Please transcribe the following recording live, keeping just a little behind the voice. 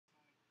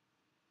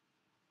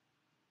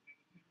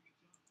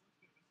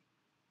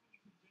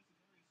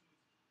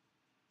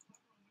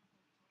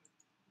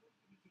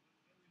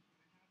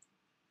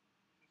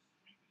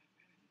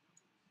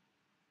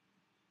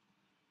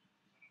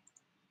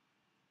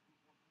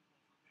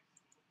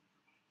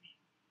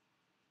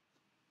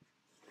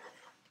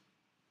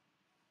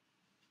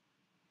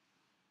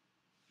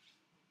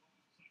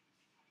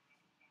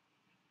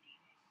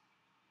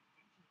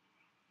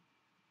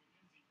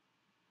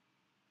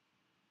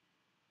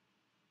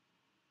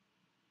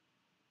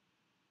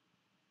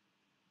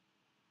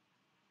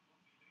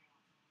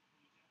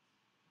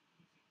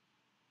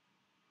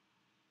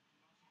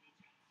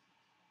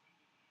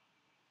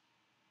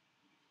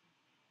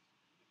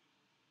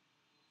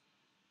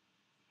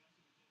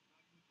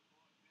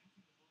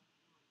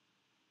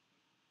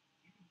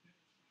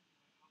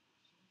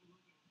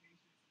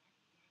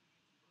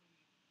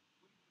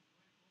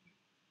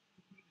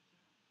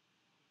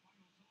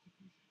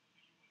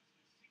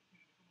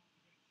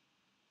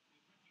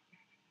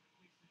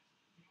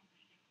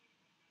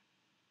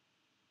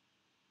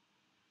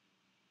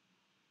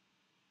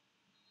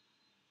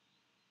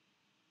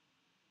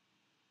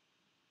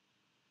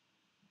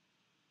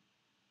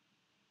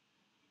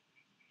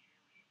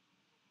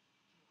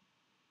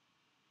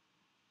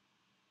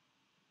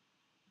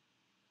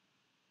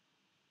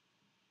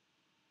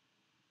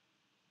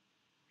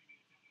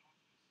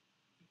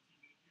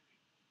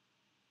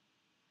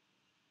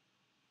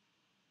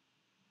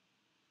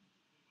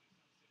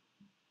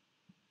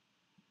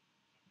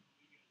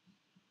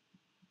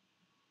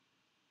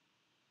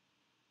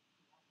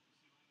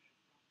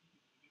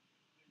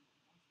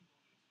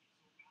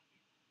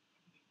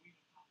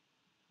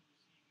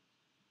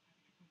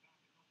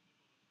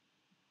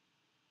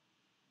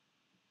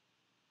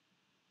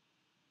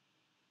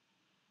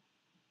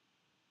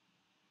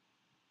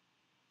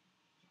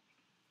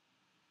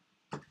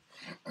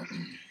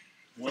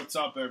What's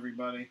up,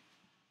 everybody?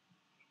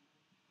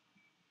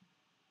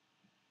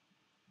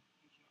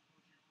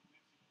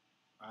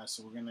 Alright,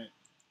 so we're gonna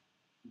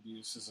do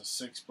this as a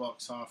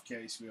 $6 off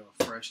case. We have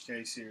a fresh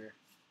case here.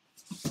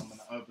 I'm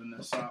gonna open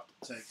this up,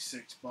 take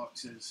 6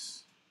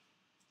 boxes.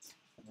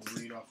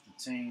 We'll read off the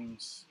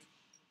teams.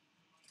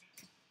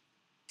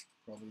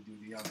 Probably do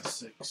the other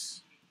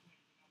 6.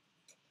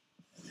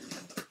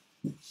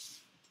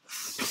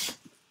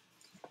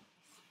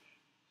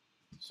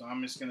 So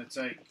I'm just gonna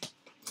take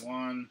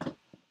 1,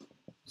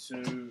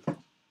 2,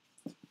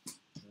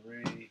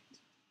 3,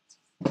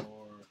 4,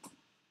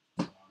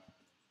 5,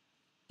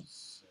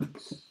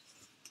 6.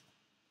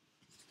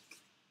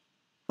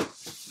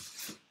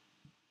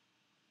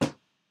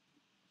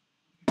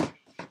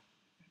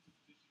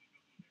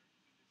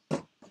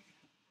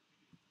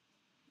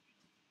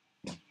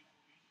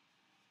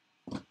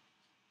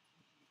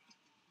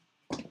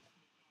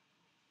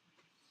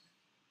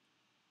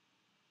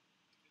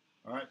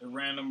 Alright, the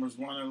random was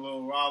one a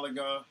little while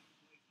ago.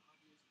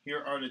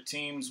 Here are the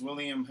teams.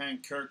 William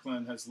Hank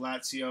Kirkland has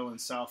Lazio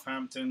and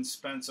Southampton.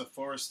 Spencer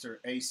Forrester,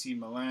 AC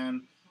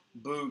Milan.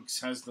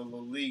 Boogs has the La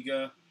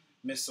Liga.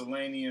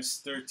 Miscellaneous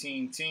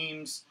 13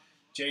 teams.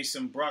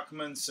 Jason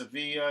Bruckman,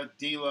 Sevilla.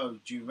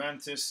 Dilo,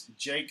 Juventus.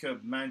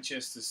 Jacob,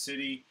 Manchester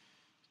City.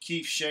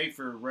 Keith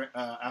Schaefer,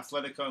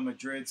 Atletico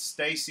Madrid.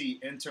 Stacy,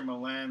 Inter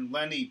Milan.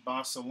 Lenny,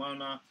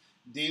 Barcelona.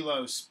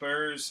 Dilo,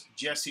 Spurs.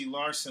 Jesse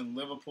Larson,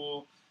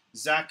 Liverpool.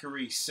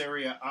 Zachary,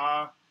 Serie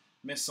A.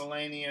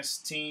 Miscellaneous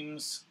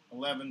teams,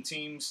 11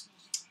 teams.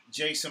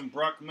 Jason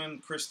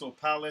Bruckman, Crystal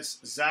Palace.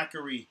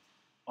 Zachary,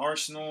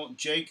 Arsenal.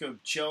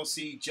 Jacob,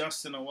 Chelsea.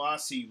 Justin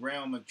Awasi,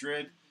 Real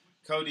Madrid.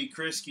 Cody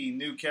Krisky,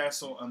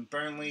 Newcastle and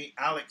Burnley.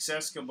 Alex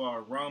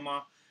Escobar,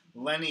 Roma.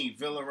 Lenny,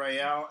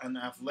 Villarreal and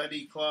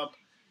Athletic Club.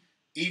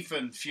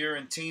 Ethan,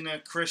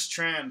 Fiorentina. Chris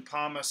Tran,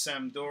 Parma,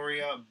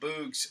 Sampdoria.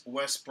 Boogs,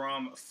 West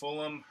Brom,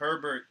 Fulham.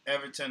 Herbert,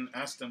 Everton,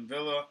 Aston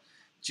Villa.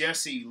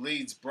 Jesse,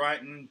 Leeds,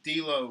 Brighton.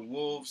 Dilo,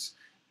 Wolves.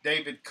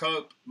 David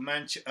Cope,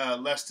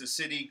 Leicester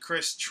City.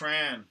 Chris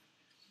Tran,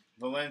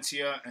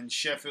 Valencia and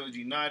Sheffield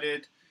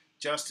United.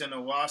 Justin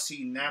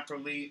Awasi,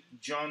 Napoli.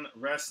 John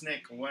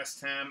Resnick,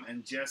 West Ham.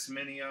 And Jess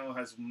Minio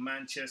has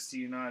Manchester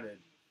United.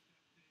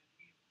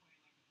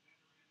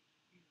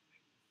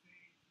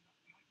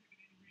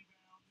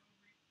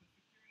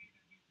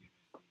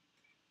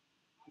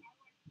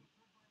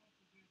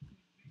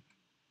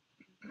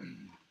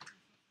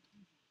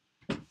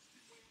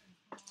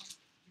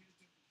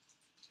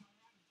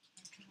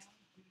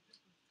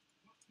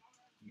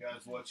 You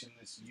guys watching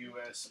this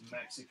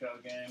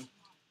U.S.-Mexico game?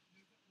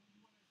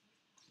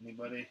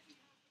 Anybody?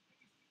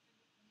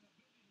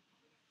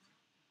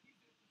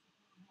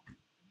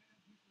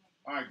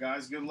 All right,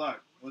 guys, good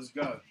luck. Let's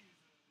go.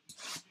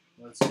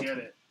 Let's get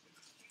it.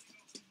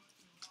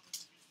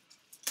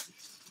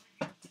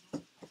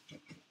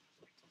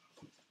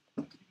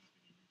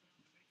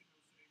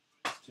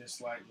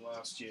 Just like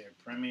last year,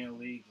 Premier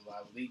League,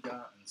 La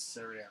Liga, and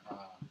Serie A.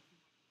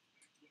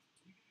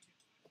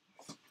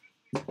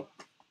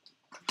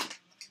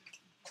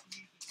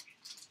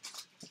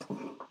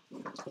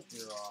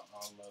 Here are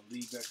our La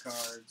Liga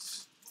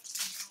cards.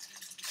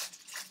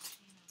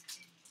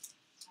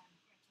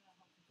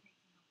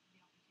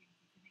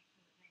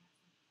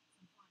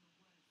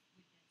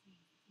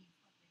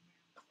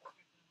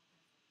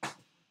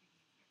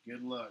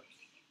 Good luck.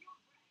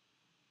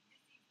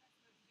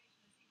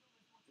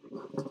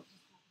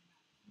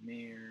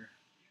 Mir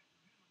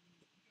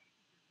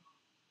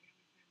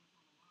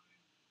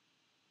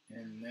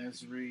and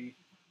Nesri,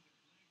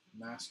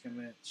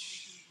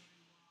 Maskamich,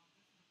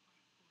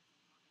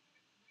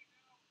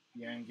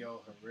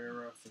 Yangel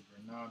Herrera for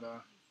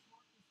Granada,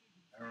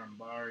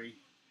 Arambari,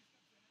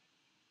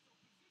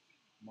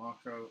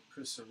 Marco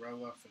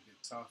Cusarella for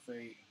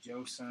Getafe,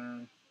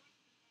 Josan,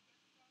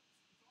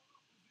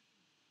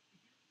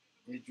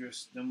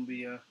 Idris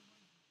Dumbia,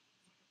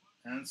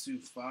 Ansu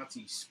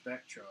Fati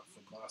Spectra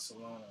for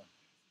Barcelona.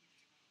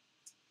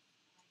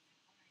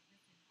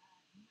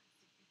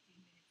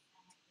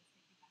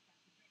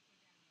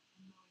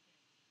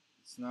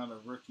 It's not a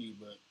rookie,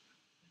 but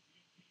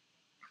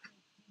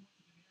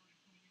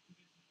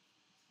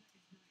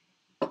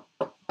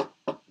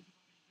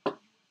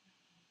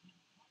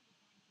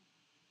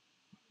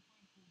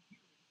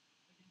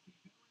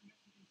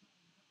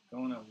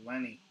going to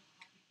Lenny.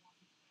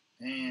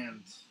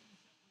 And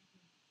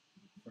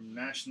from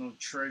National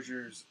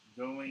Treasures,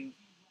 going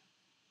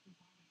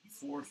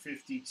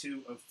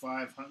 452 of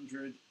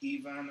 500,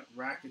 Ivan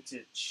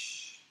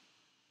Rakitic.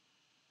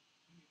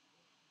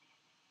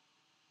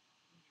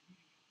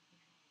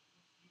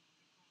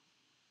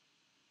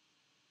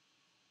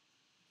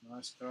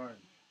 Nice card.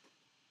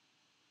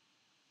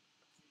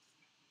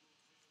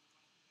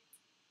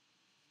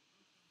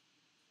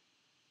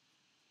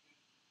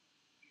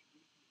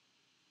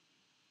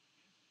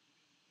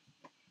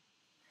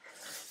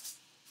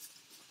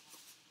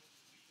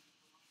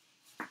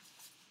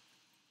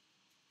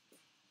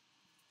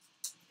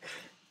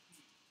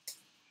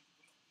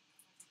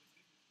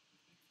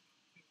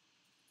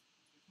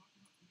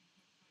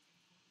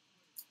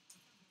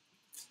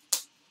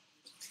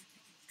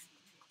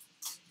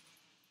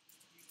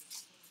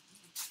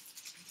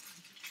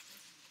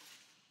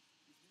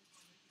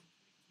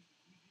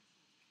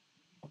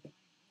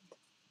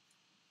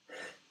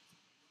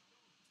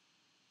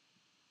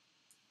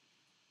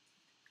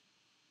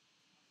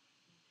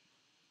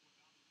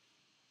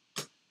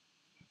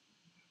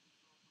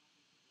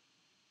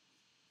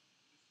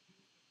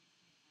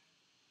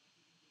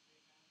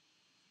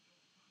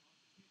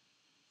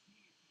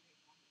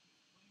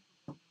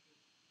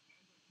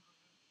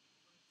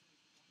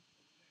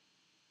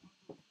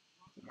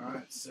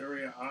 Alright,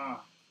 Serie A.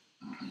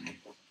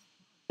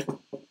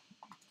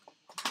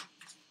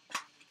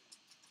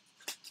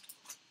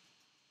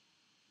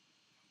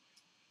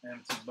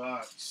 Empty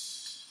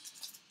box.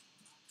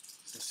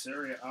 So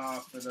Serie A,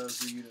 for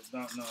those of you that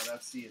don't know,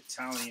 that's the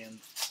Italian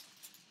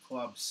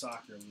club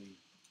soccer league.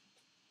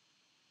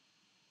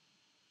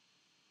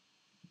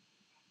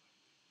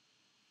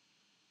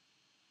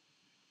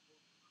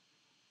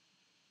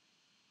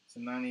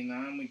 To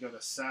 99, we go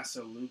to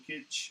Sasa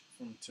Lukic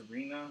from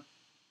Torino.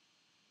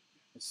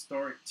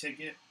 Historic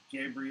ticket,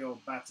 Gabriel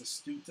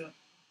Batistuta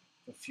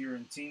for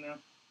Fiorentina.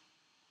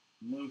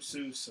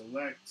 Musu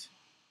Select.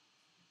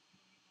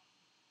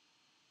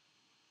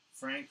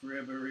 Frank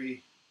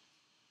Ribery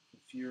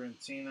for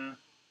Fiorentina.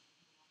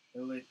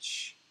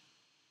 Ilic.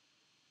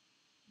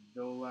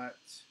 Dolat.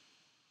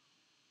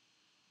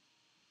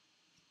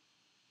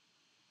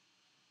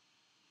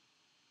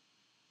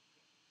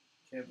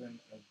 Kevin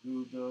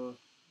Agudo.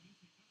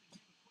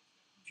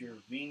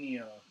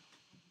 Gervinho.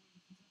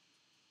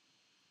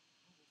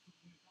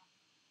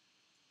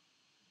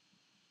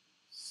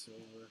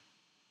 Silver.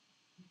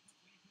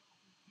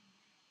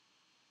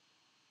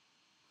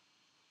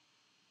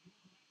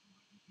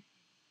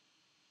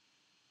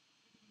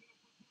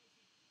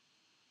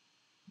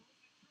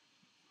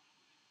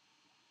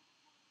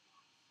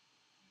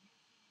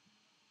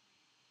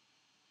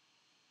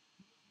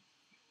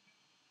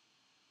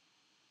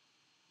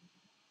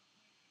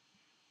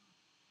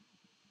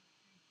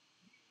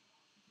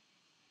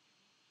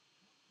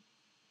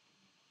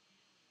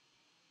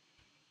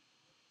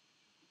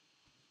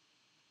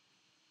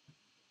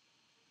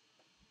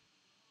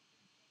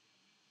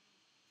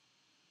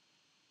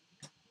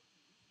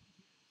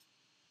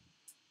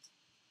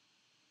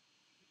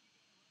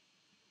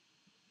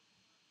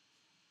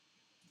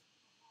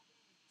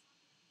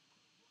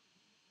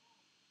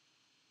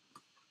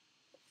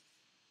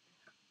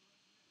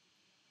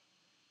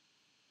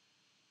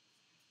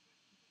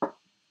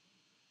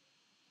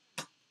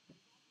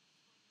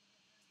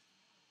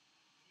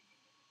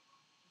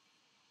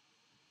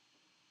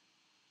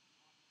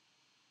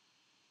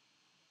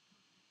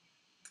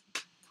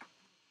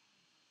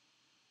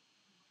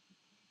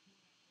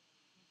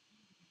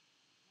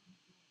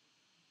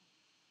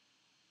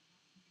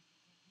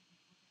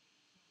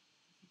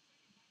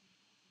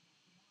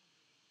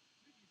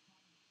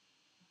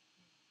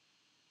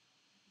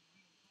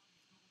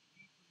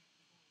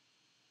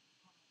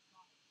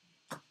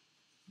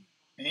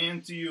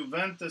 And to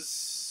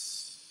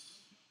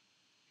Juventus,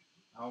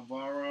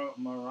 Alvaro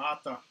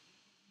Morata.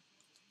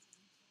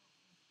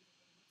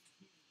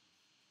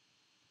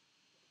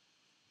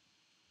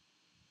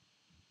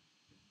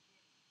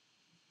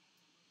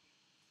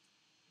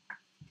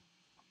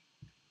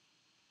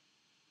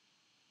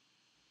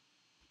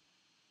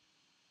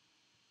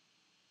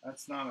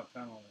 That's not a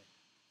penalty.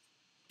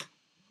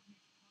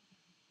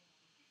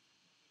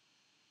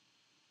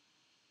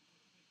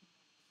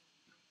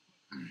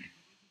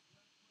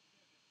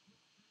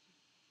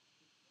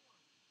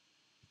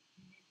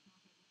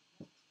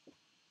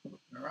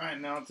 All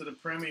right, now to the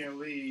Premier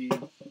League.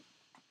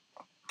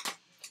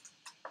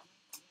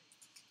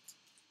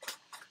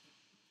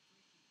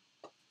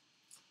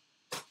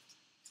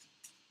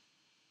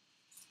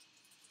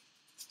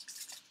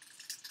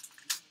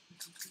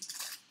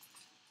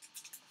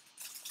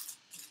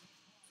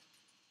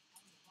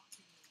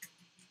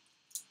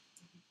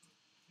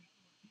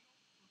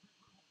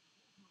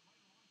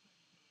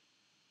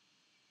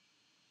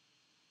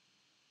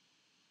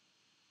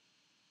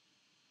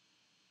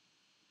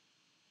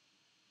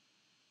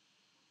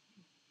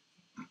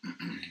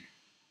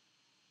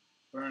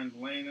 Bernd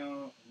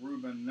Leno,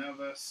 Ruben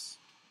Neves,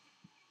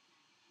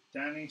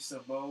 Danny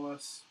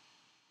Ceballos.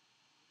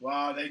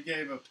 Wow, they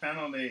gave a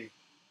penalty.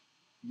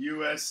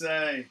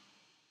 USA.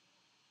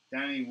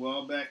 Danny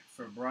Welbeck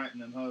for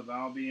Brighton and Hove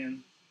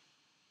Albion.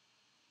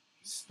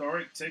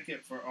 Historic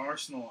ticket for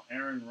Arsenal,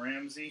 Aaron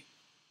Ramsey.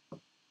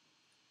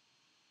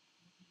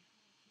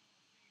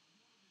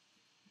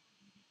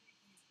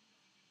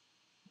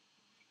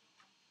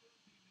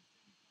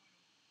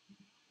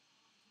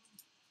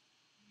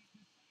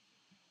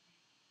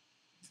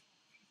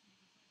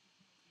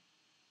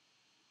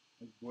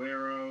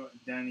 Aguero,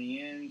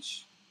 Danny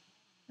Inge,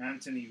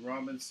 Anthony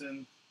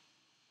Robinson,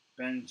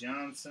 Ben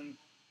Johnson,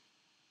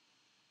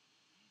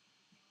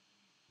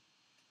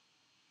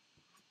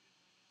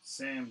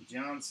 Sam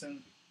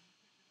Johnson,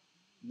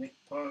 Nick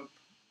Pope,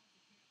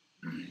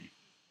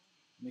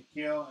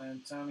 Mikel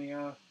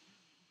Antonio,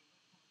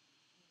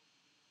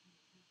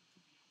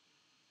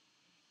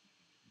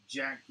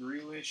 Jack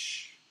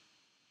Grealish.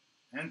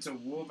 And to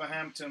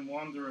Wolverhampton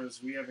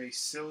Wanderers, we have a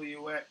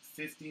silhouette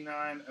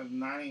 59 of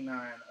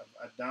 99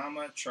 of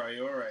Adama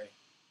Traore.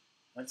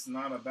 That's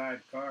not a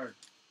bad card.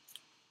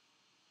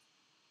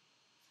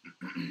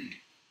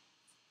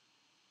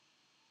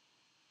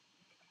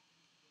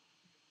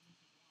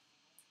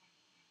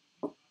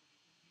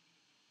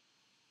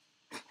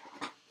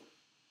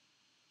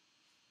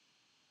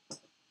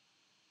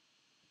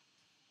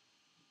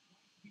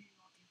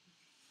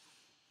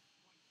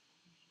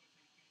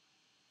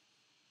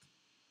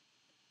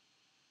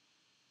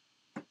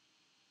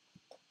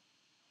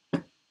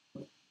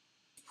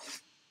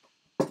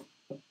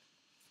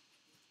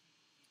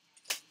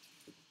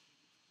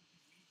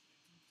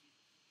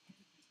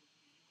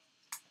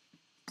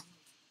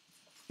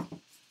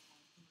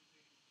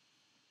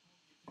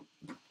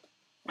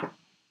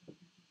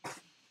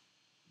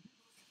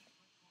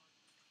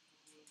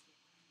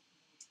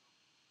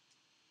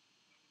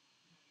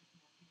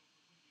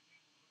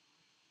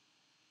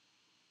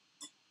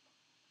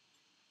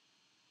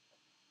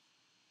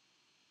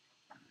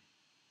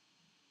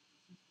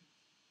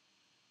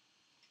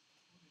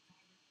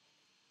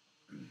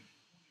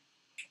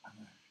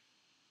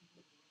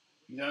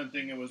 You don't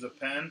think it was a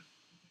pen?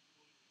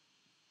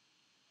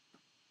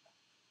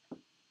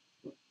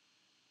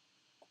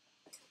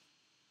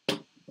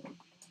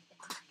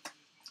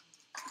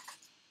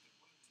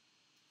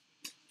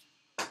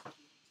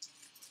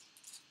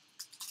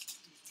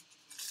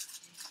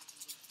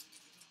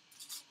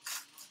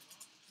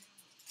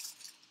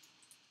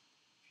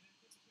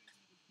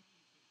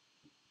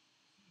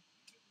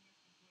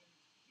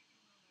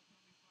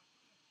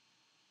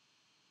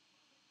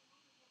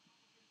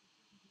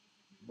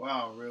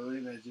 Wow,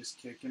 really? They're just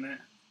kicking it?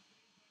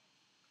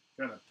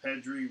 Got a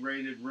Pedri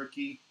rated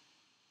rookie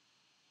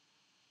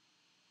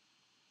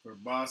for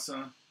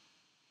Barca.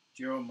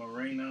 Joe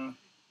Moreno.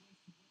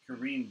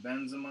 Karim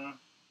Benzema.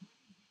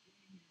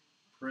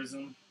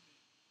 Prism.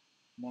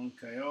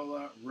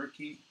 Moncayola,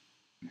 rookie.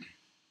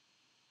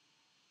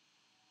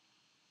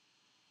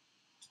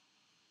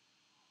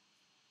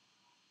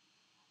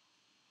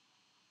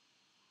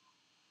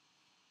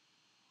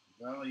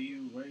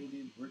 Value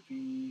rated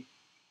rookie.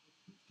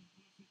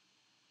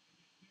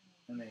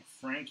 And a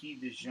Frankie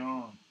de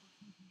Jong.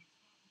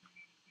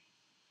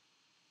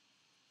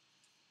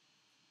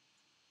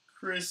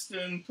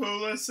 Christian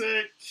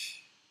Pulisic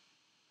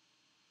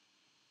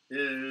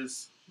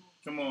is,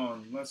 come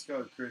on, let's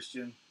go,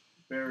 Christian.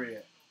 Bury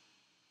it.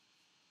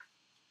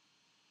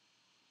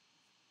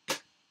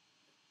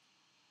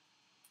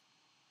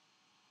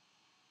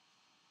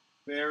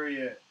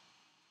 Bury it.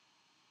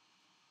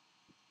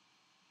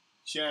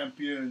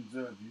 Champions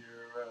of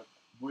Europe,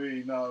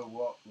 we know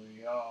what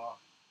we are.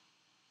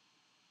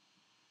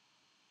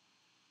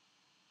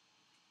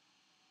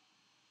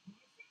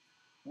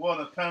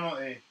 What a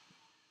penalty.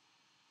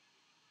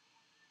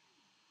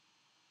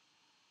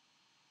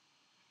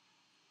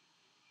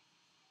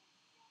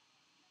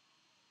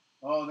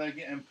 Oh, they're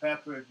getting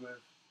peppered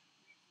with,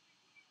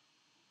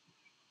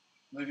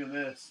 look at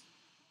this.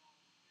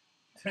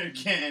 They're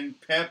getting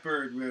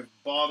peppered with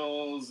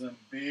bottles and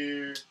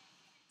beer.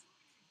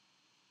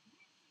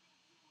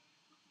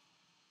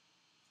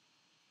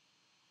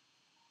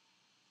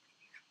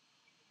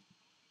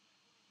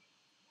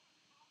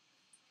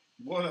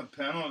 What a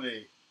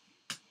penalty.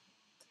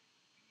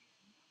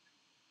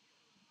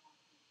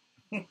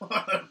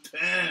 What a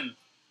pen.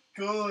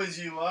 Cool as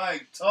you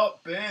like.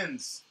 Top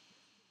pins.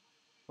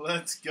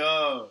 Let's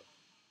go.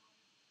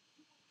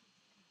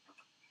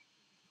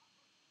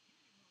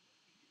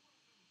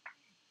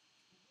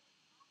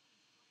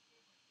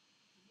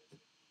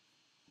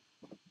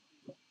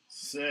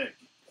 Sick.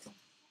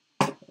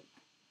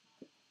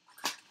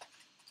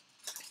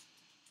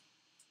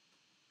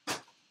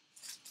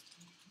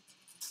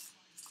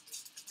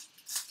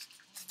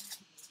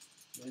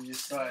 They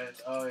just started,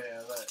 oh yeah,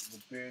 look, the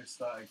beer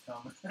started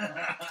coming.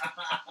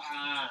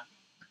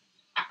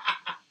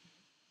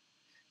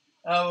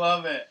 I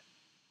love it.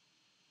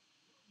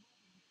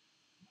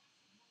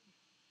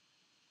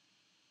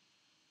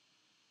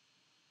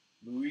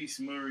 Luis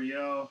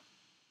Muriel,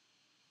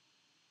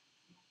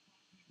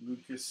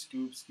 Lucas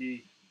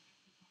Skupski,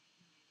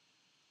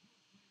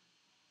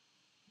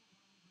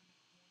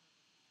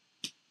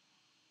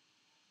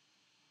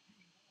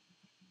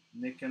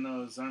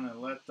 Nicanor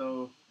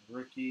Zanileto,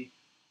 rookie.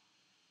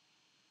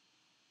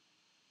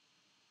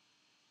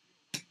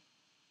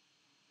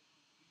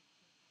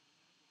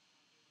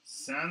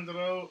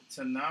 Sandro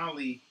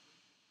Tonali,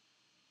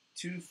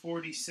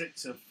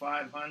 246 of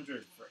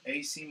 500 for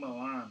AC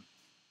Milan.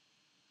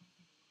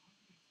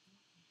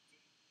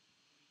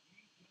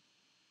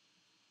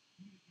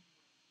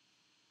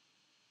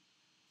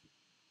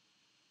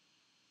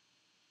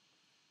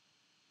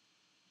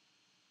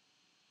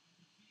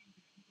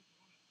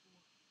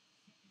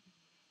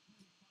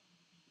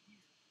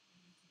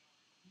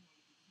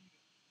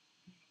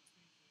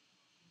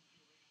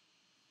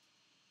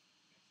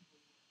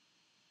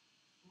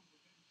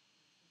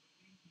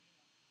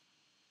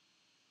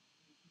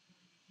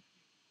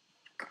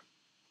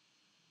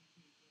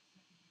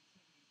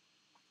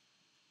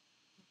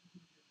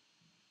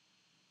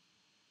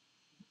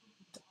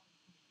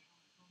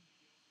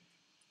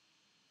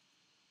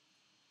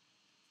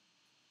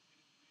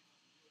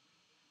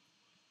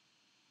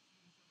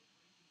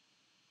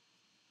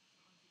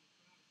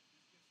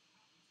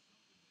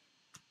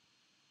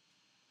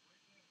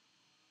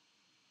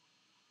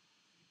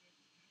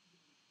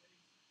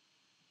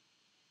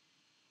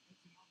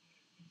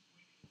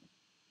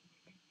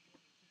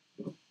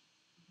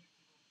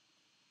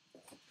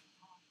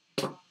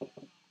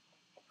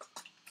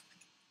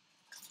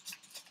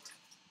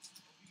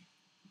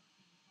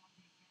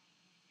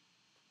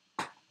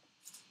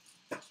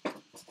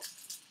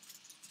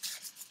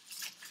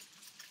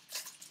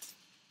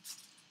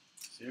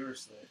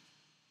 Seriously.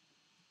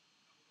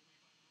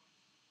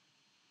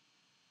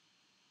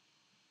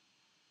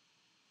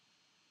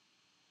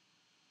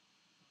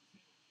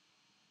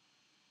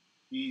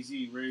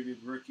 Easy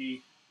rated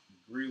rookie,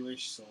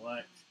 Grealish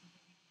select,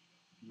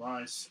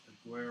 Rice,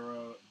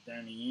 Aguero,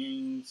 Danny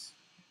Ings,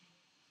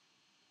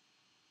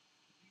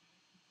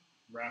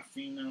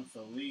 Rafinha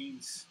for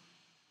Leeds,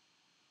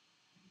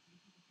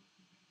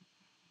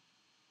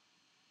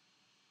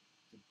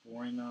 De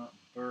Bruyne,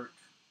 Burke,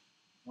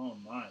 Oh,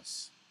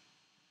 nice.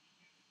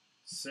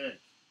 Sick.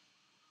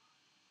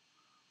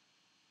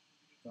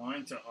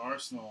 Going to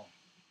Arsenal.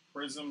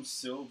 Prism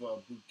Silva,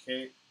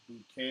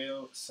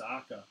 Bukayo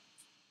Saka.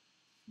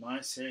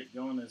 Nice hit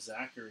going to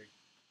Zachary.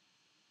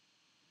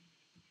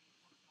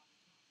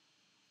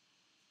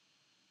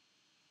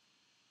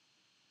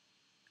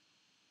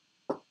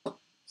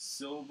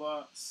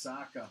 Silva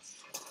Saka.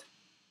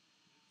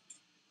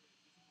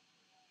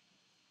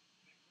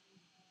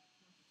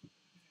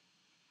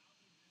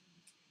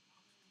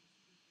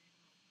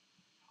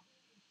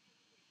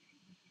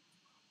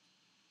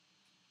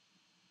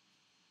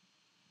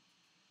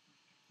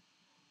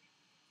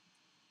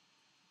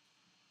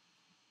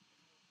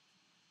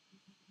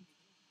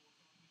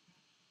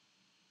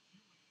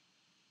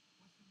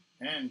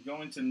 And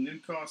going to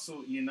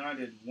Newcastle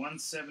United,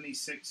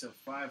 176 of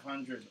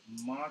 500,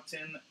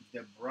 Martin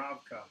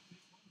Debravka.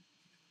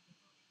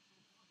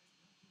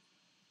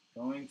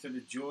 Going to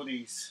the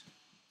Geordies.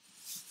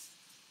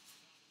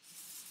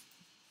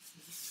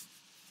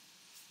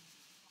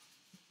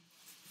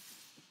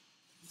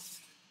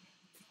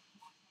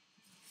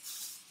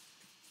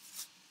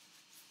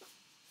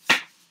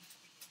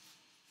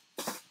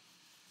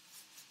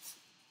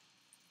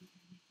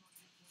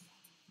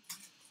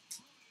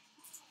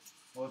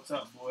 What's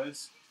up,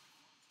 boys?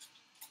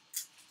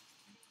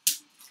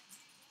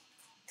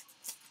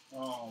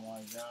 Oh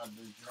my God,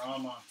 the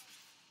drama.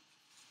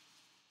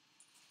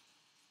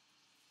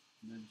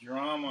 The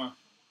drama.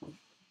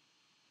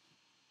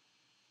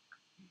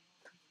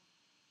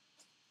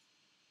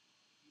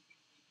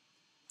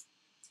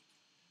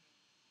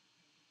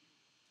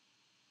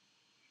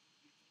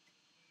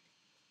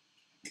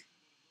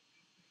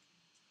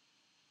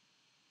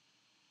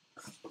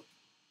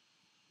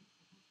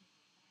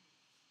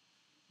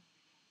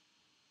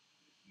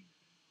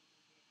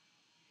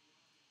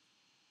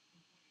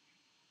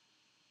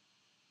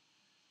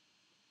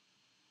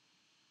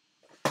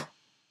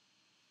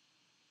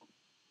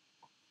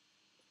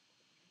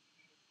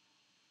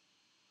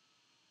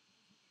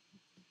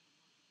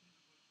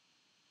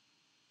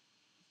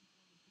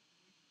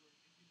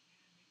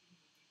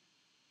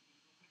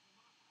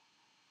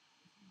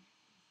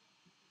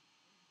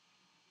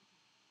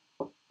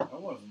 That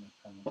wasn't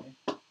a penalty.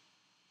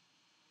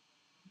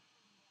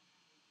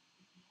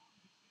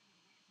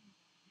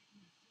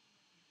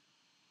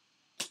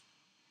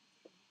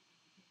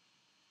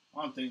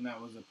 I don't think that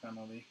was a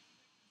penalty.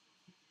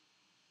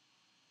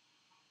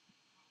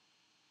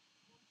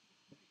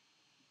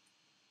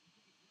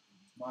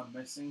 Am I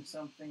missing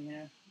something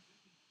here?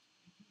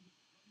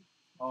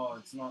 Oh,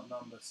 it's not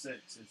number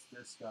 6. It's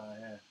this guy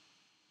here.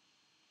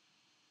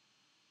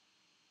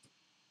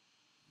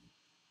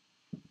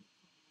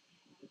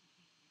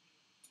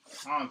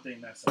 I don't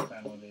think that's a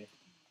penalty.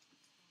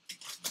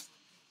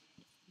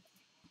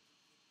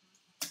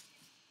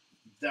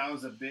 That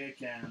was a beer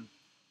can.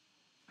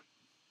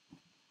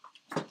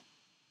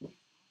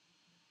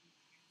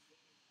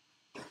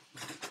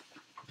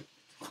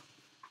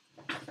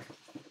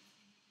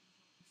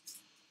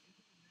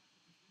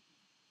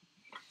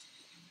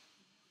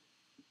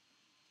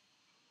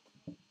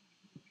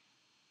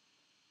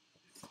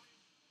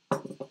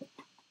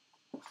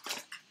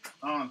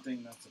 I don't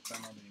think that's a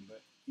penalty,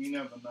 but you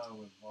never know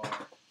with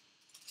VAR.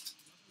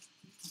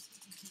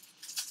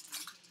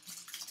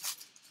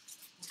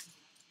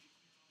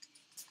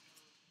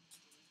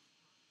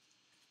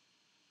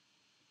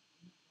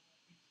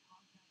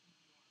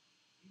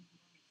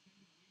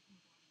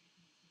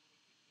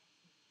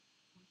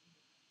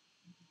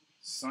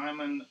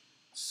 Simon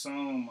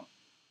Soam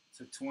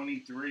to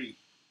 23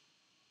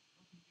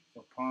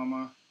 for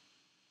Palma.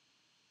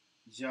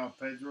 João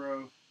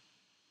Pedro.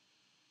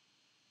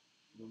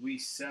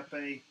 Luis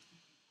Sepe.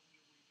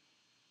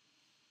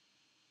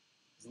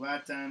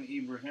 Zlatan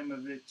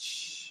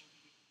Ibrahimovic.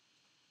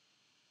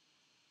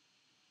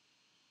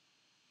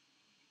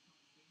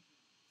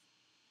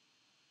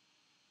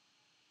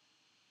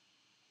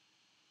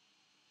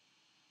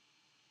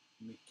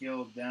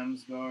 Mikhail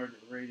Damsgaard,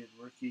 rated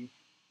rookie.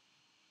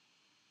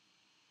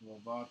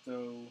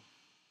 Lovato.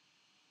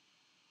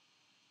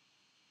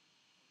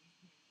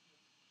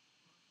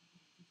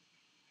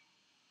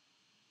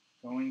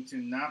 Going to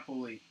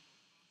Napoli.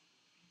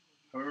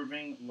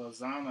 Irving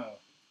Lozano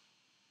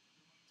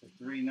to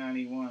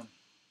 391.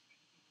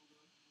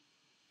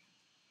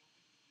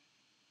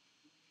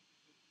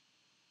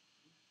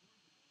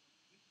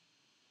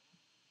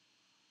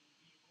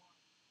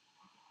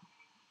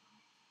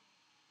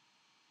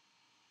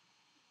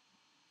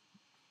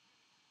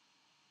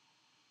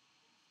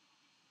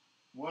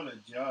 What a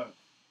jug.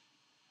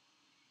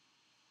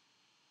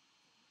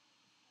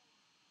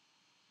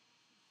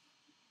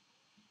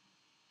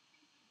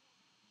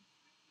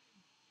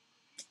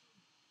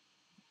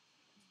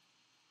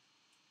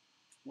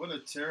 What a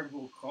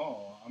terrible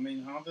call. I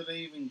mean, how did they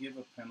even give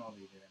a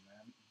penalty there,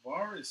 man?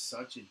 VAR is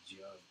such a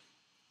joke.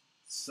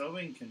 So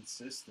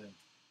inconsistent.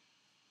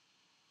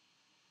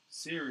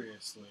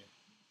 Seriously.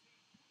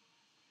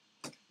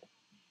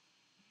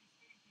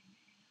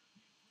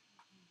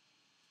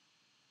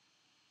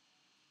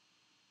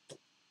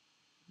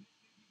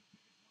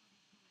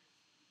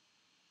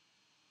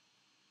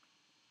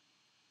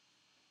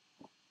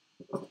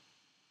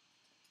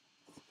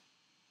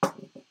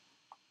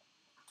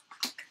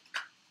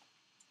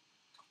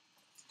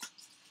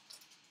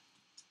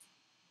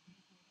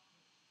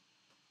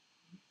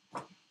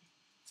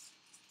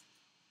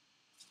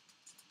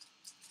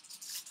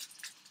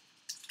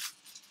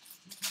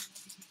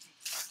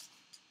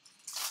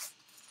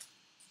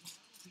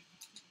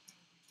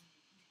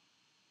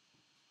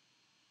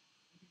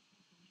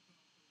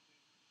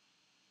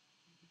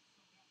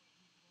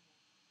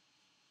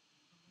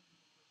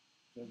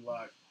 Good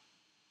luck.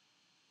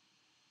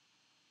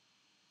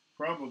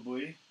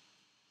 Probably.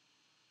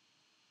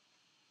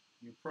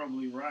 You're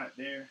probably right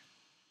there.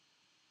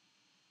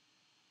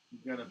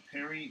 You've got a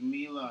Perry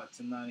Mila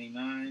to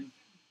 99.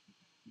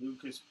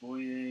 Lucas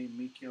Boye,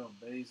 Mikel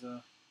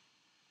Beza,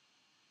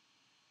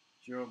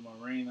 Gerald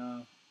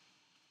Moreno.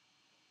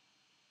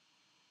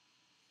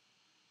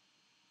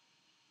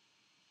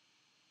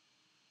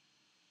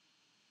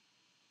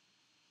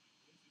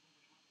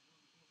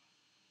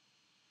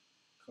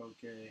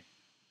 Koke.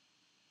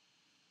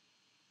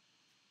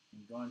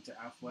 And going to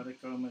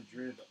Atletico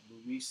Madrid,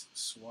 Luis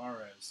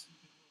Suarez.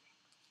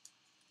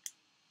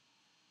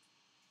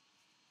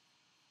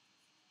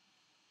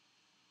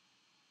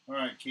 All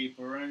right,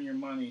 keeper, earn your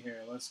money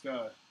here. Let's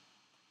go.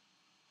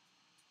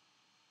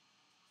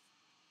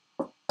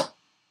 You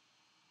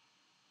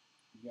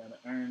got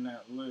to earn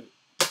that loot.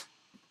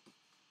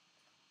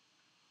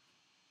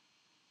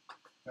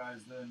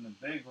 Guys doing the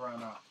big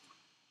run up.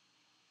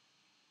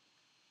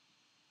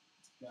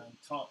 Down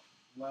top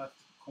left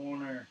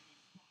corner.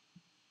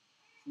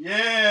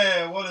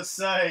 Yeah, what a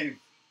save.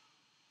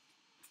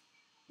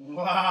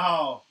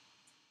 Wow.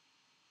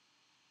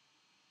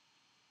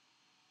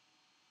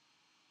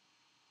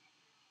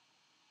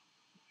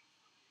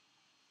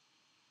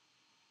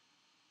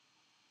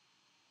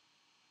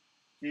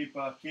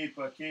 Keeper,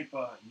 keeper,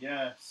 keeper.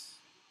 Yes.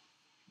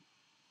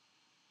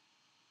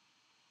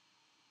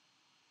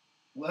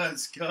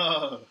 Let's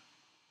go.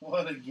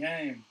 What a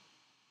game.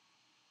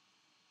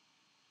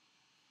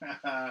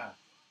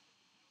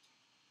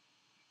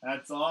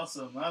 That's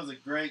awesome. That was a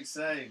great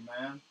save,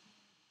 man.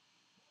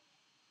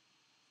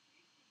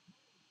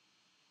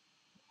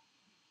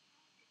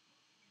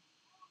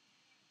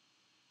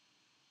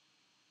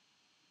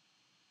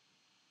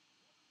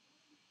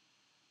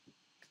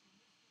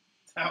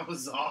 That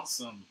was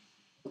awesome.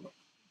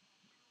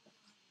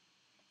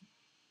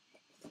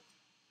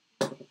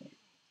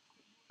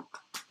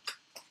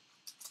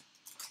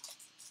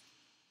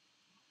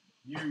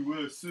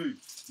 USA.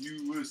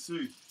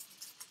 USA.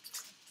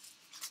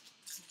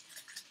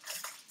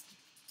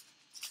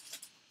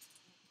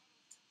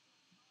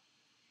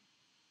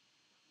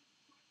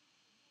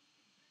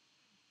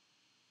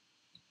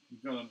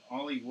 You've got an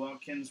Ollie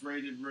Watkins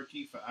rated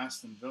rookie for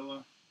Aston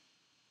Villa.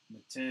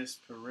 Mateus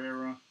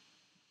Pereira.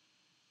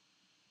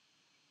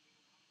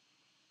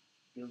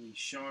 Billy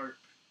Sharp.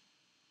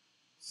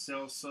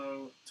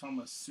 Celso.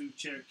 Thomas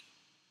Suchek.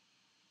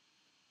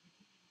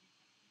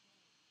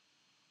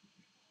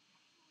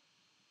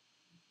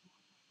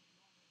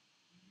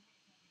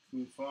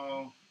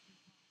 Kufal.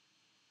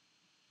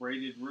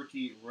 Rated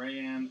rookie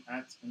Rayan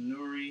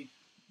At-Nuri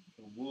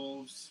for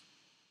Wolves.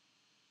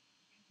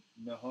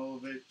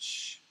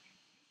 Mihovic.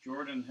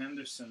 Jordan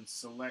Henderson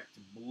select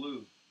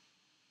blue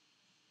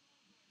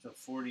to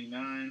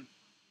 49.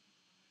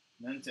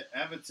 Then to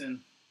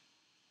Everton,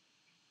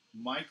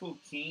 Michael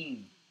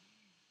Keane.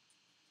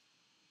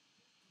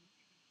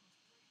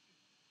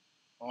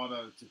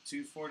 Auto to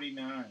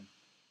 249.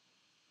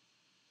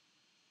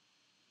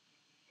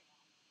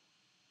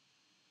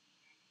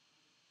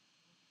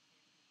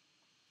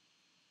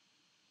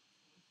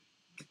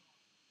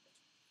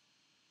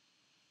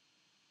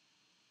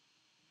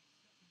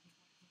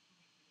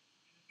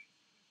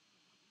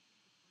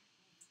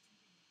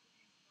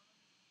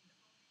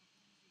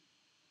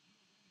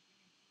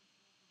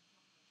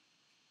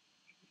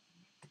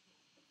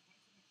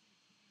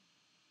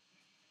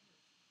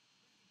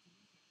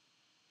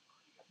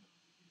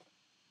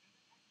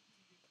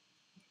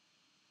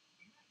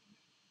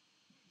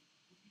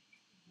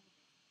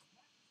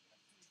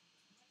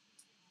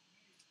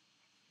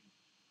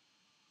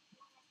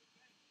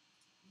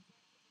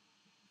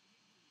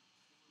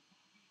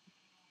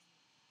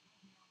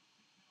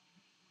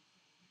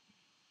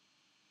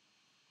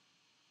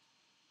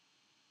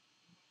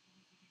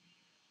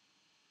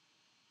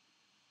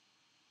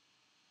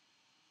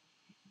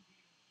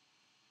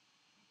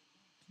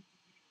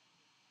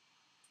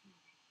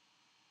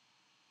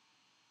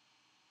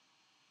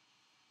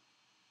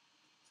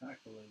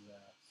 Tackle his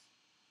ass.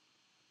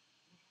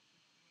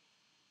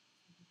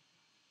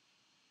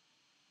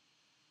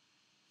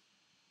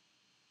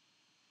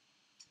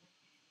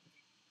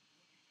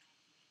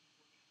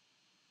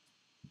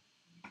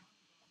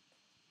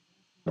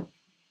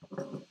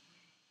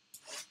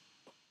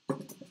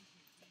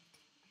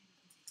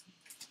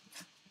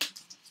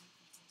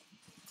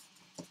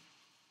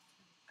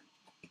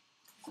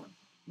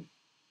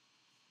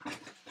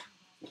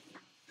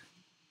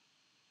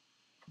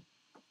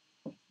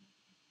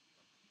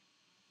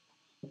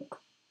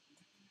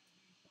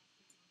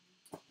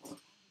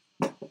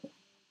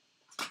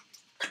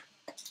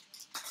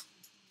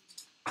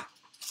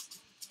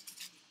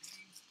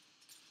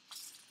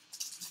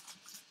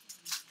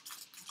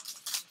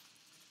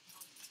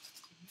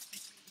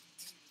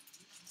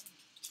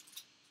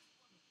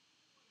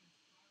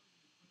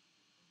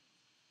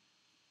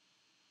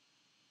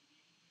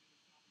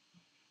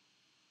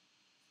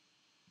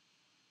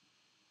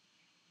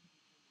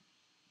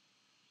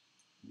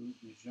 Luke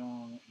De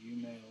Jong,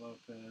 Yume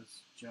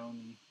Lopez,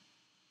 Joni.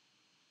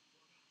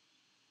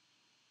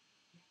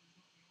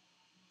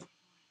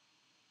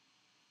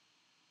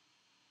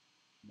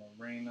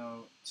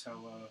 Moreno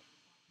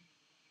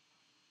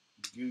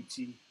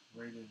Guti,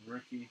 rated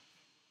rookie.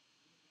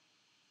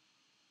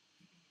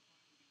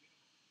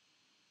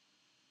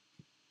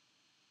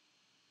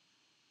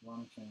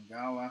 Ron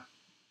Kangala.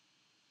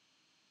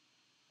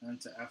 And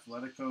to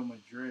Atletico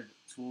Madrid,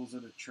 tools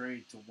of the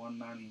trade to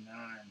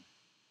 199.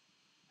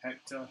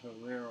 Hector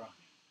Herrera.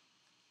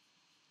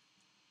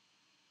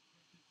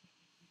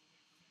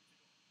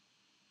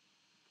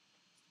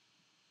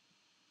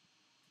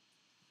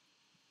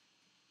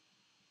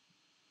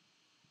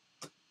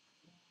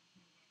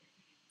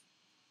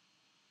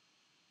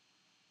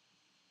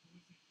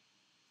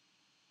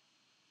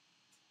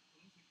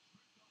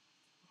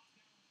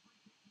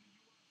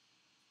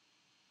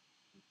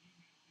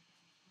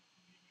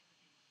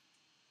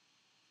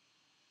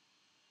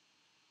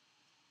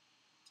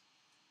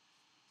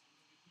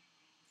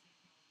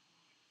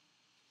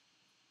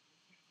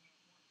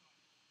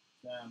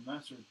 Damn,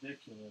 that's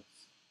ridiculous.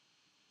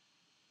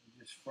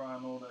 They're just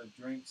frying all the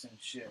drinks and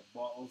shit.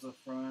 Bottles of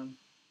frying.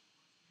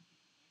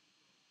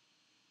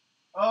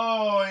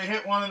 Oh, he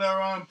hit one of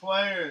their own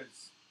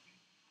players.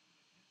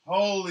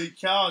 Holy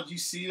cow, did you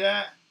see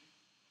that?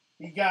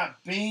 He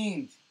got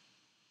beamed.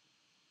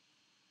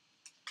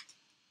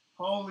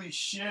 Holy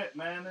shit,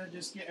 man. They're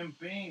just getting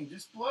beamed.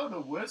 Just blow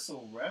the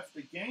whistle, ref.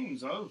 The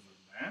game's over,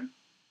 man.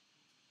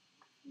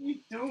 What are you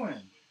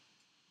doing?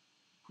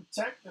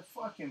 Protect the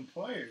fucking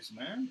players,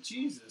 man.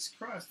 Jesus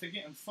Christ, they're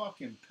getting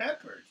fucking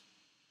peppered.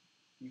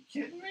 You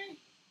kidding me?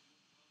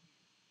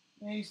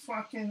 He's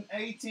fucking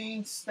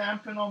 18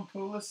 stamping on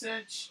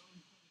Pulisic.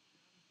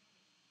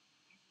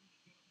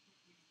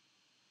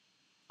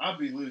 I'd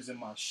be losing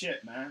my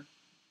shit, man.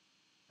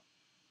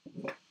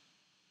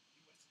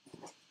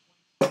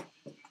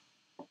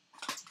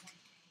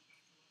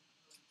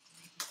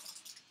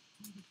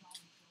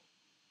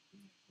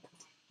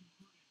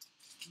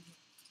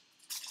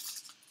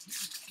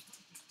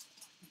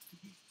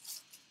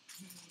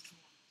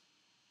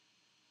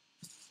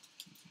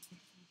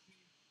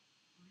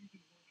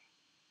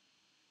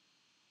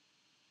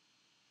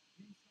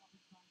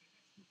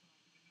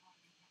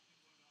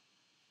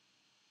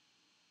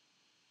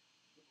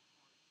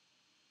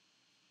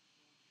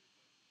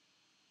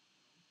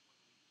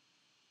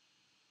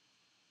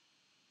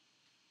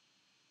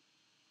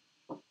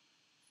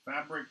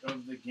 Fabric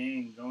of the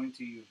game going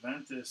to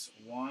Juventus,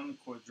 Juan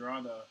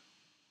Cuadrado.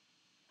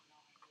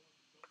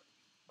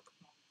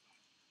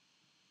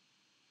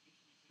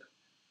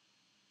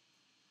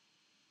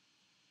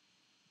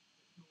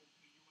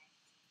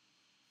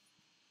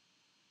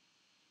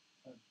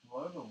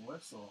 Blow the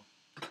whistle.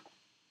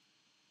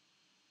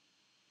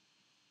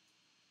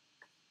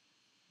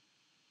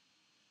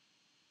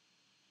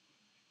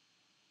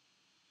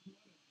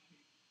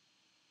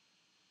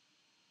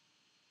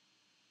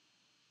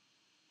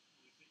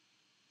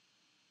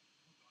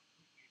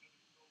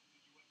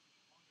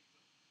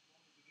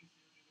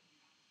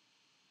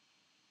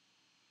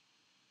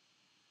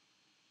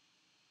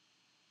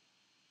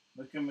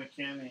 Look at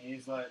McKinney.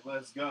 He's like,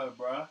 let's go,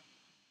 bruh.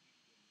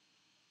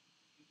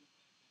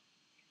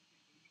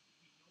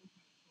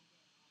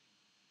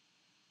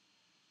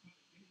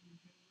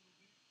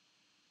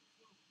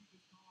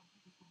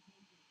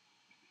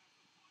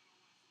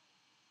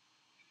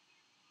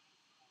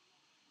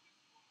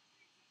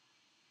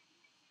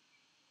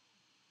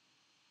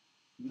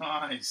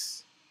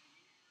 Nice.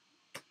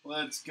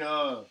 Let's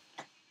go.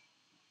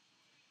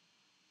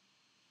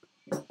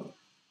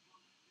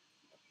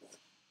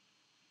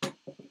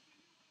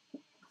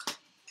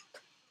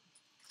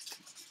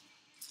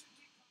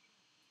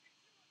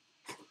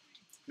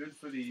 Good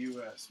for the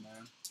U.S.,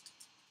 man.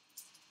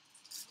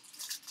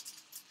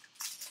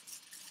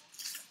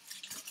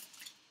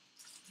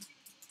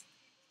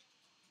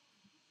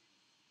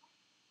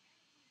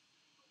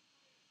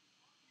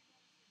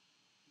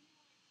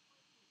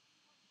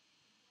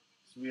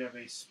 So we have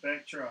a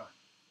Spectra.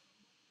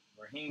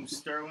 Raheem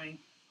Sterling.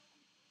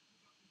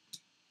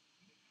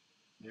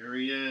 There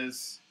he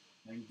is.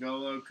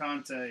 N'Golo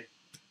Kante.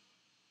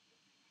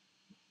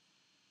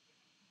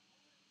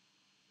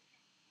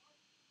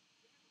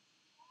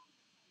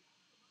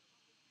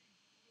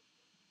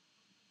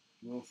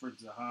 Wilfred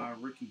Zaha,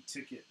 rookie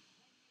ticket.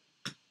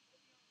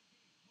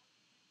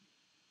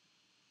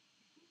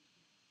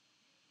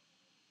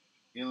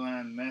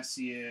 Ilan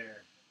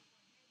Messier.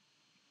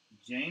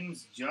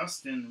 James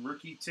Justin,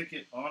 rookie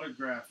ticket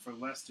autograph for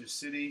Leicester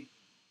City.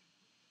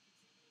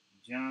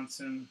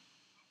 Johnson.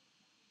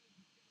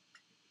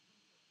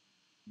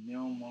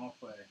 Neil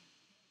Maupay.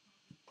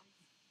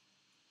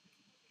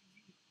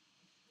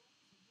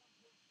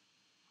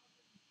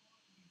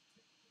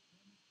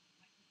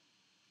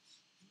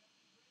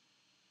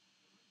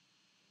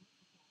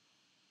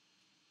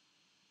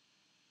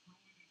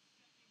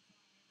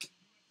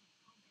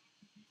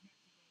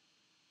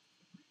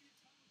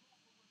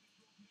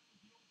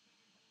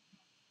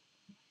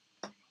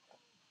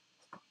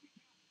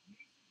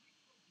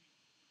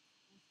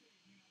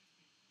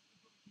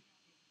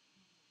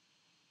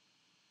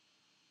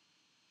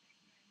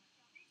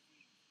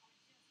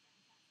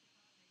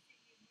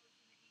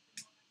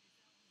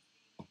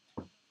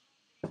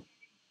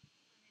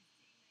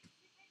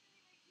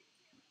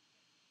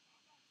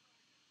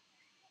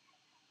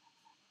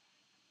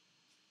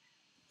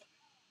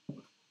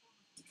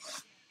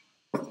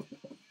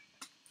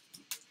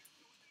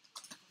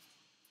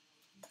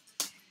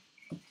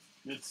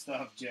 Good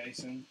stuff,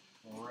 Jason.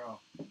 For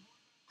real.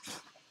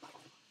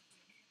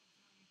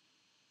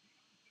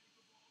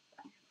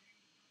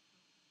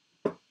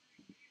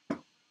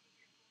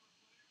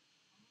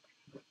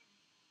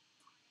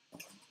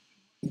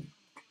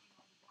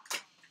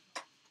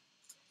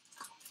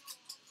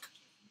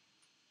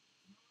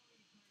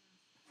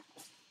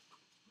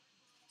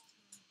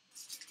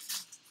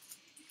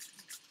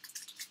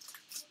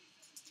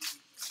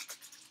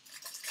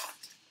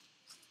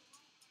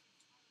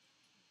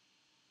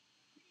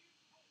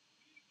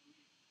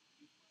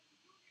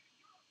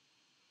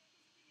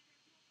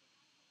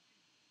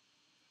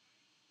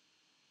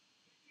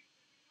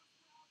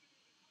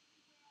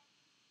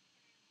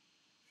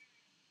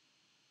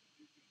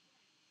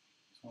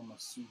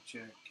 Thomas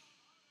Suchek.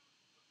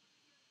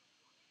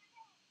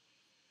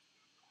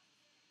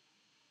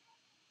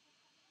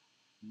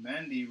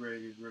 Mendy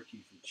rated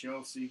rookie for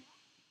Chelsea.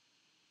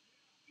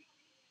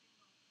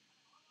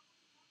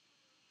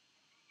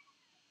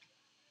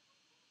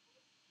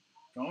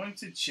 Going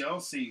to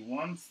Chelsea,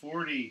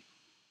 140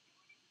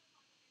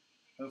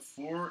 of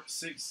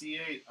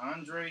 468.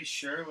 Andre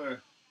Schürrle.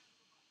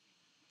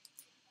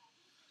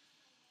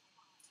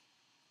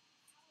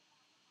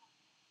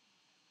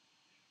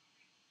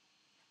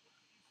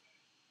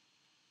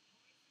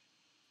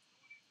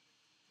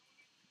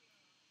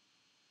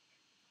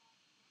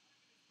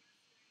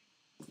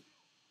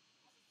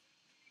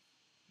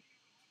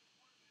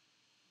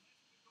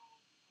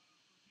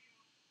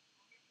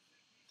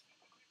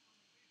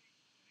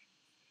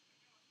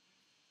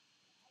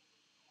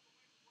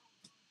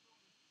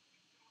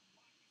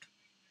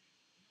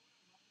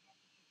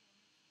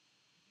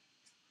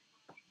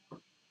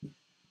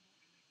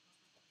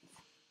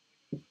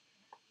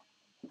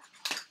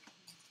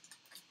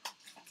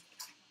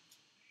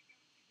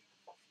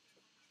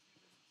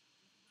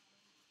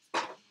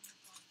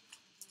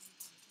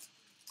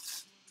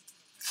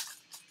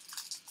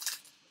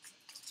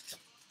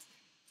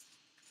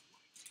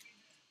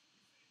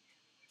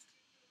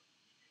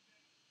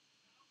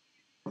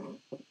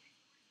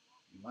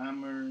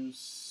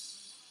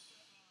 Lammers.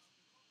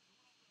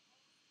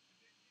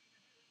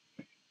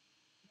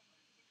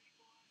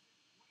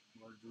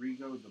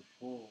 Rodrigo De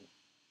Paul.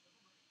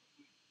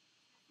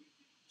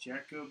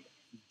 Jacob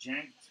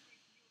Jankto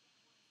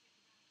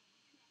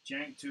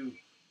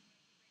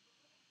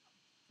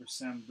for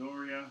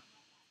Sampdoria.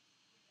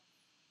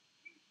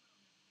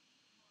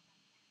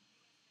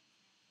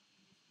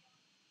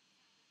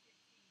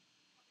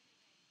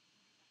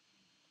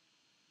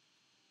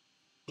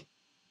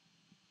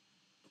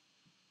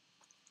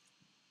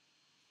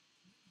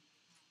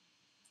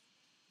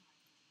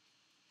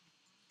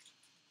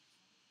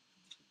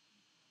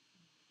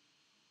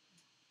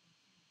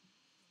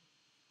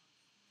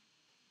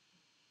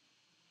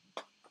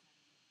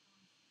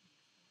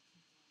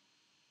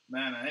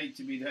 Man, I hate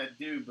to be that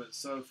dude, but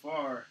so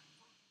far,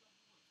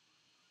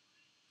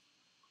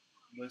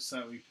 looks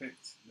like we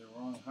picked the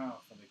wrong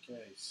half of the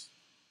case.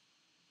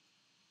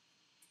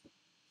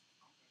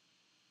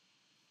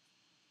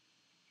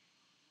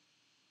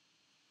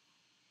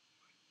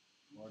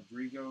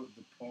 Rodrigo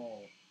De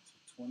Paul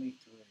to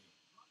 23.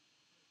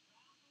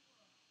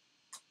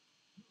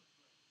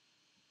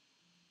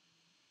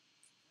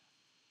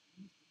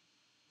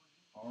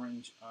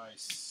 Orange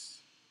Ice.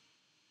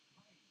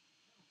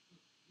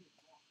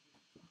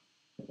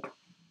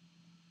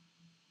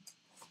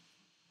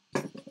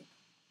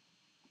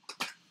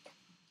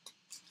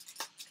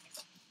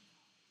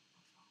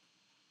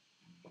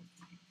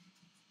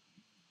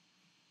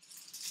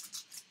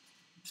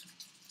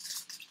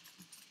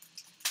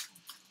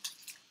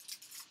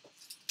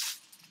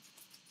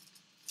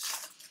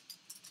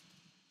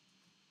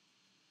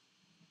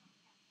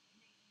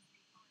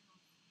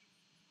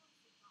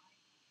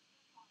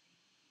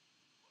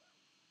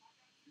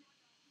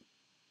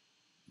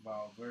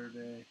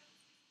 Valverde.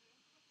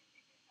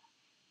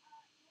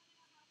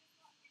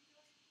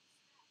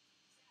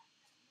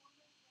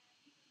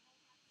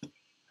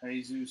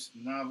 Jesus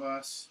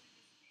Navas.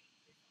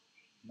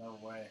 No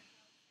way.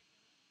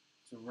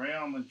 To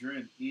Real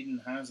Madrid,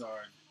 Eden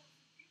Hazard.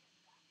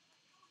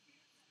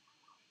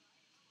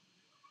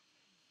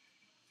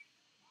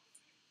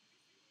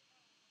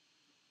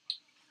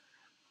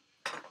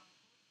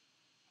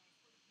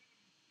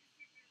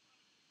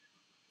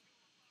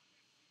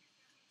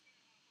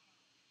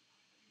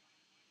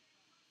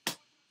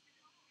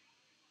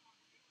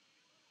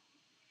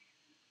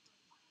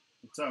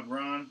 What's up,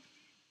 Ron?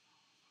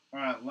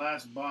 All right,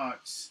 last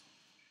box.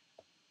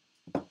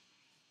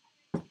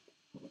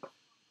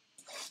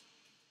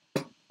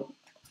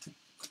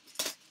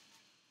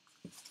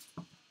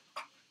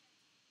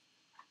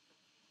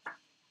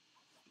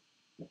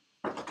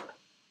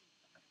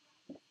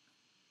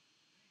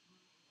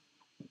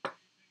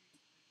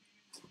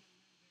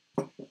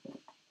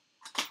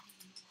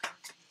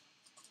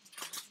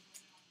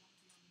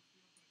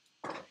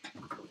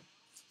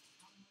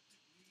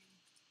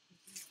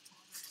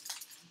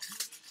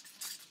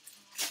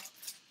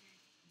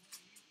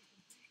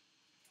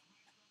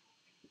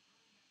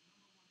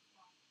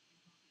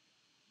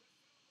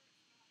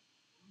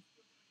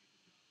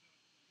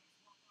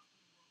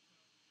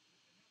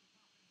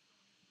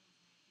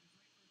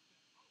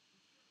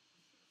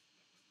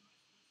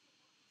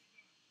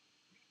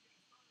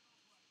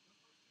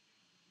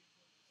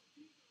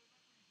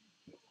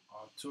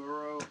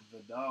 Arturo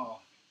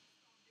Vidal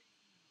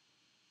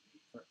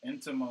for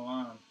Inter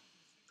Milan.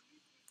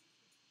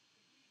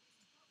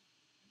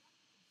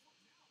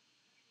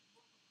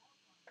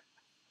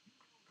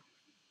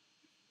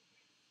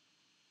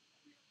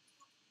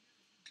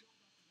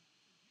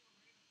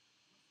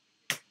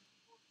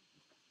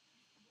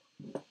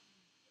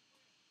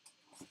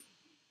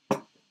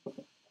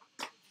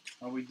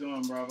 How we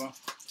doing, brother?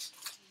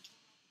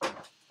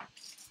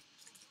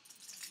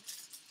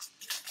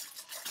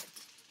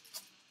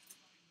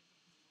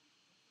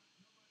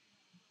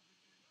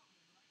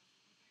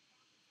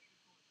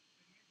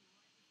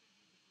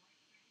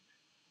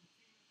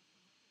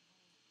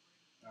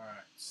 All right,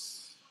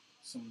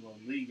 some La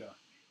Liga.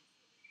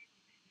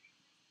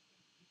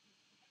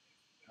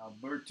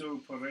 Alberto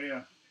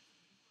Pereira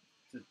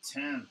to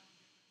 10.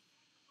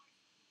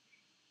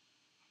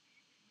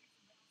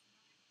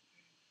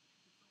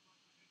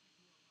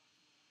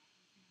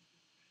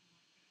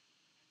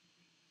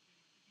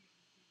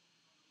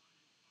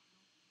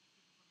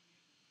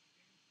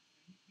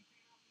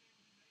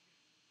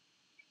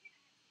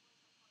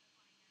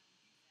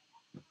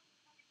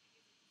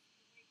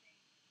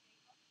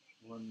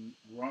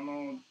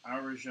 Ronald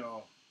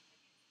Araujo,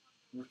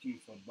 rookie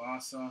for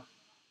Barca.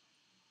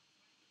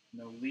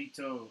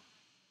 Nolito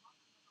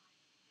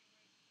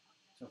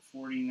to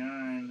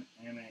 49,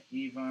 and an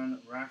Ivan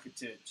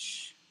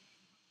Rakitic.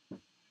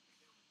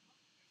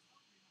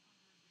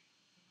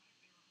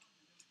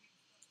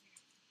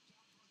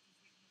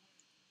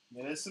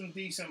 Yeah, there's some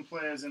decent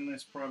players in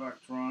this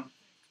product, Ron.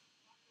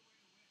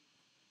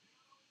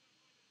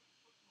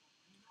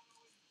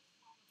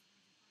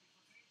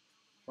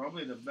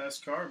 Probably the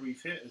best card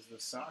we've hit is the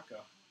Soccer.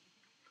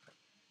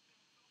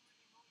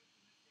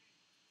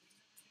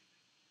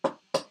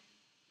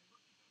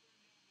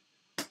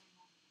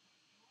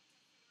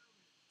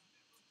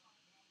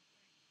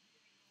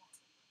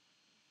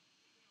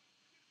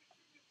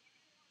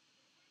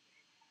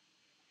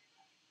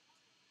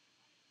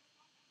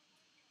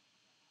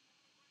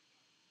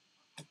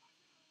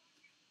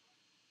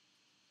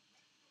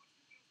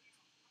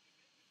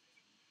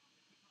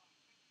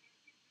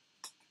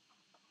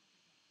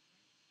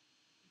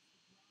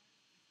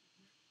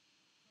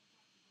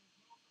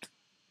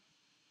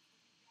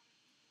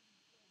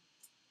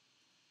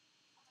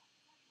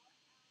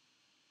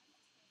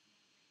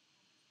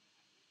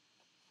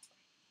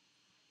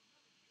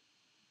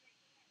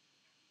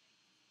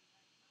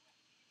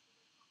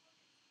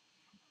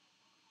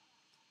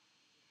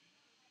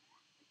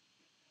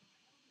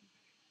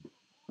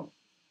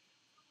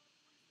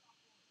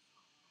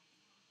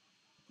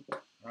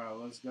 All right,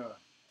 let's go.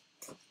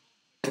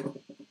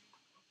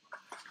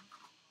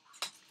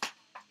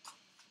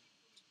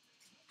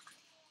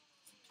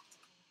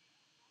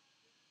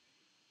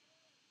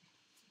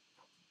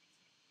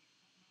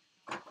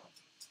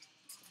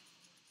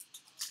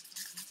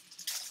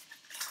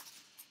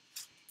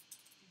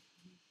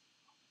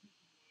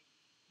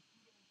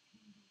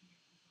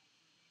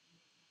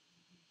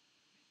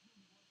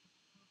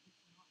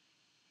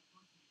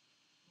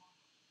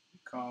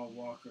 Kyle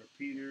Walker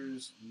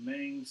Peters,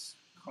 Mings,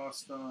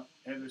 Costa,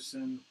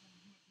 Ederson,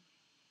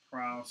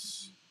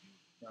 Prowse,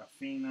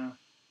 Rafinha,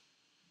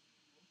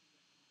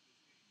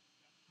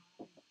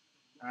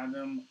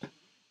 Adam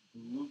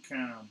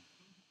Lucam,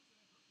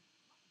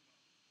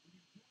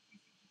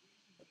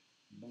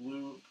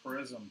 Blue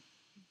Prism.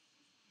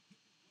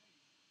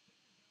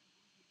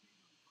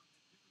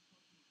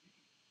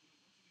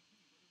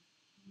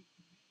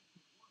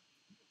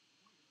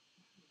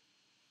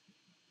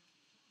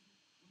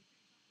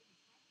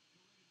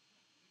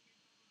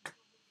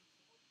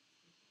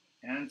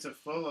 And to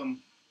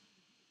Fulham,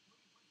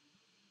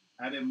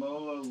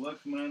 Ademola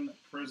Lookman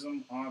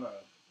Prism Auto.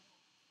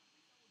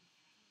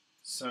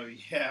 So,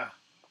 yeah,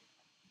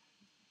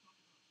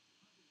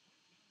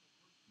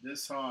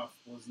 this half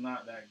was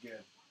not that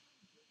good.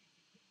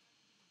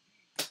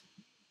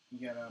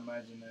 You gotta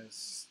imagine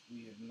this,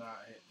 we have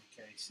not hit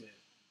the case hit.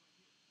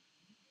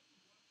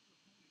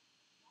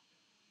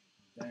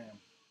 Damn.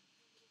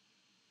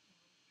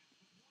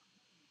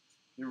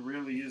 There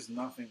really is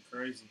nothing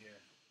crazy here.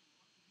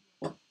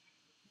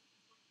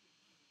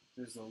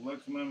 There's the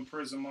Lookman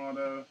Prism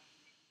Auto,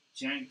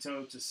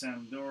 Jankto to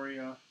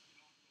Sampdoria,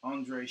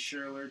 Andre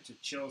Schürrle to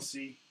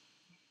Chelsea,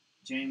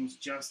 James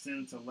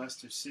Justin to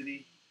Leicester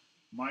City,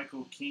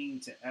 Michael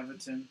Keane to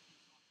Everton,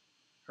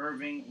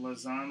 Irving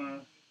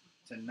Lozano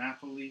to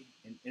Napoli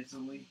in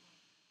Italy,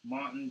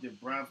 Martin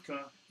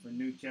Dubravka for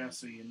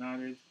Newcastle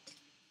United,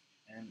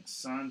 and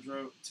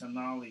Sandro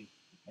Tonali,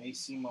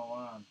 AC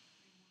Milan.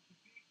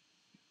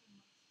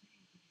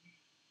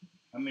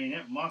 I mean,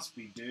 it must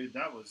be, dude.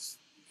 That was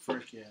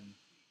freaking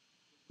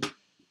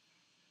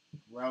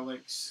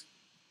relics,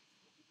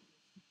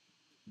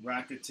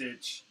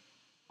 Rakitic,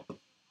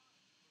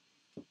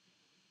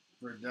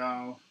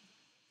 Verdal,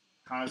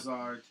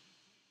 Hazard,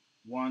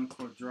 Juan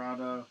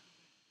Cuadrado,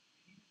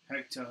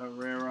 Hector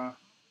Herrera,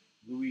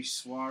 Luis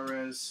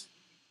Suarez,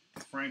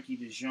 Frankie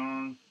de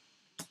Jong,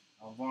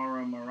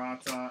 Alvaro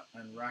Morata,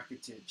 and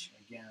Rakitic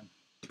again.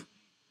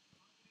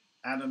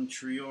 Adam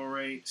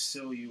Traore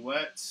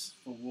Silhouettes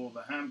for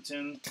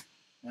Wolverhampton,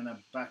 and a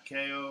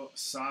Chronicles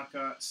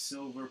Soccer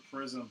Silver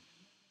Prism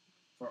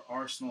for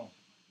Arsenal.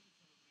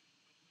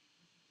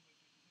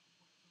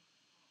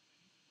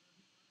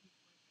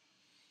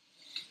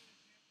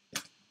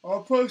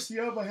 I'll post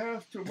the other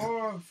half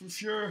tomorrow for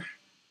sure.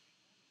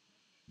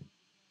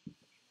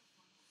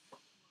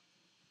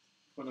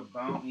 Put a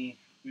bounty,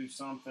 do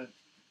something.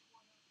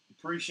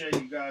 Appreciate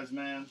you guys,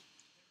 man.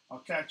 I'll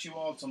catch you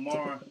all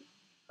tomorrow.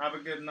 Have a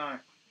good night.